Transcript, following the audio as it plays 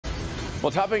Well,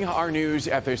 topping our news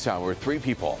at this hour, 3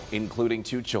 people, including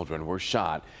 2 children, were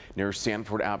shot near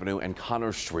Sanford Avenue and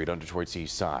Connor Street on Detroit's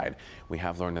east side. We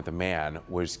have learned that the man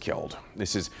was killed.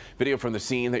 This is video from the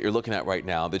scene that you're looking at right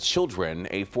now. The children,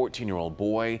 a 14-year-old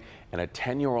boy and a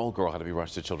 10-year-old girl, had to be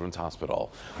rushed to Children's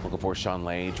Hospital. Local 4's Sean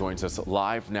Lay joins us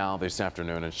live now this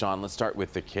afternoon. And Sean, let's start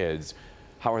with the kids.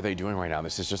 How are they doing right now?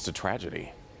 This is just a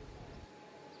tragedy.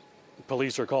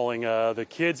 Police are calling the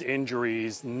kids'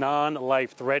 injuries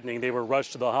non-life-threatening. They were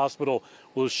rushed to the hospital.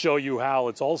 We'll show you how.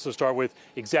 Let's also start with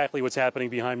exactly what's happening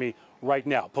behind me right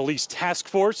now. Police task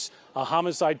force, a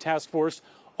homicide task force,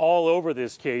 all over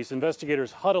this case.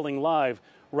 Investigators huddling live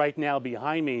right now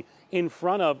behind me in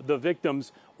front of the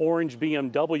victim's orange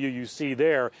BMW you see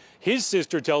there. His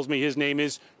sister tells me his name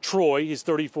is Troy. He's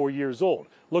 34 years old.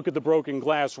 Look at the broken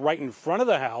glass right in front of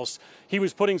the house. He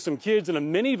was putting some kids in a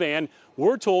minivan,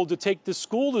 we're told, to take to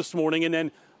school this morning, and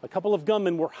then a couple of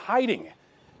gunmen were hiding,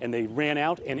 and they ran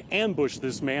out and ambushed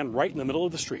this man right in the middle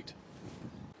of the street.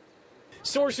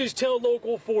 Sources tell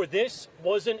Local 4 this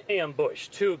was an ambush.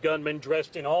 2 gunmen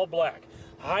dressed in all black,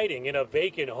 hiding in a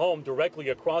vacant home directly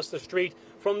across the street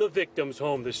from the victim's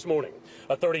home this morning.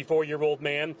 A 34-year-old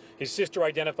man, his sister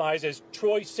identifies as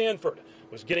Troy Sanford,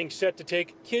 was getting set to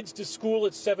take kids to school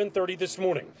at 7:30 this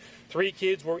morning. 3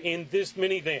 kids were in this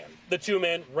minivan. The 2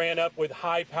 men ran up with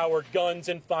high-powered guns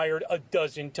and fired a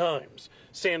dozen times.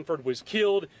 Sanford was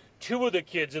killed. 2 of the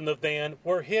kids in the van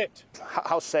were hit.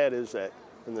 How sad is that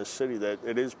in this city that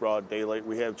it is broad daylight?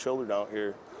 We have children out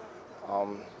here.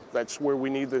 That's where we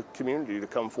need the community to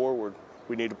come forward.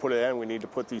 We need to put it in. We need to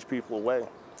put these people away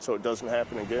so it doesn't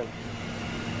happen again.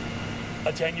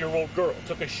 A 10-year-old girl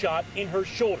took a shot in her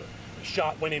shoulder. The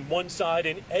shot went in one side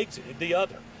and exited the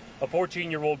other. A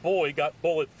 14-year-old boy got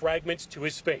bullet fragments to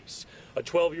his face. A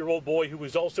 12-year-old boy who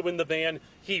was also in the van,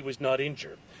 he was not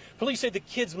injured. Police say the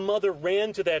kid's mother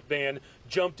ran to that van,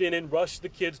 jumped in and rushed the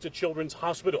kids to Children's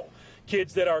Hospital.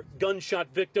 Kids that are gunshot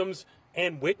victims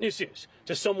and witnesses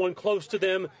to someone close to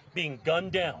them being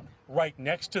gunned down right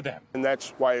next to them. And that's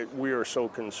why we are so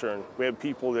concerned. We have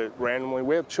people that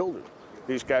we have children.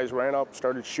 These guys ran up,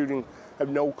 started shooting, have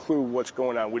no clue what's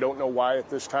going on. We don't know why at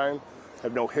this time,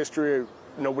 have no history,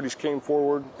 nobody's came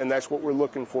forward, and that's what we're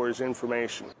looking for is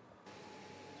information.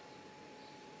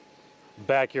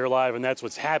 Back here live, and that's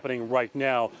what's happening right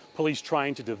now. Police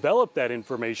trying to develop that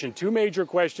information. 2 major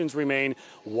questions remain.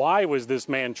 Why was this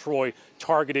man, Troy,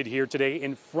 targeted here today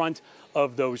in front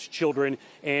of those children?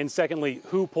 And secondly,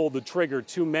 who pulled the trigger?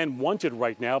 2 men wanted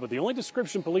right now, but the only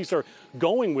description police are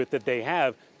going with that they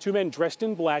have, 2 men dressed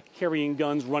in black, carrying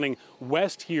guns, running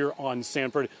west here on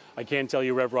Sanford. I can tell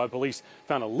you, Rev Rod, police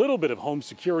found a little bit of home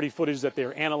security footage that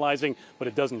they're analyzing, but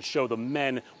it doesn't show the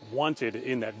men wanted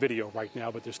in that video right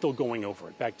now, but they're still going over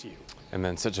it. Back to you. And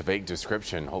then such a vague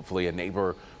description. Hopefully a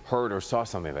neighbor heard or saw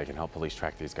something that can help police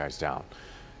track these guys down.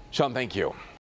 Sean, thank you.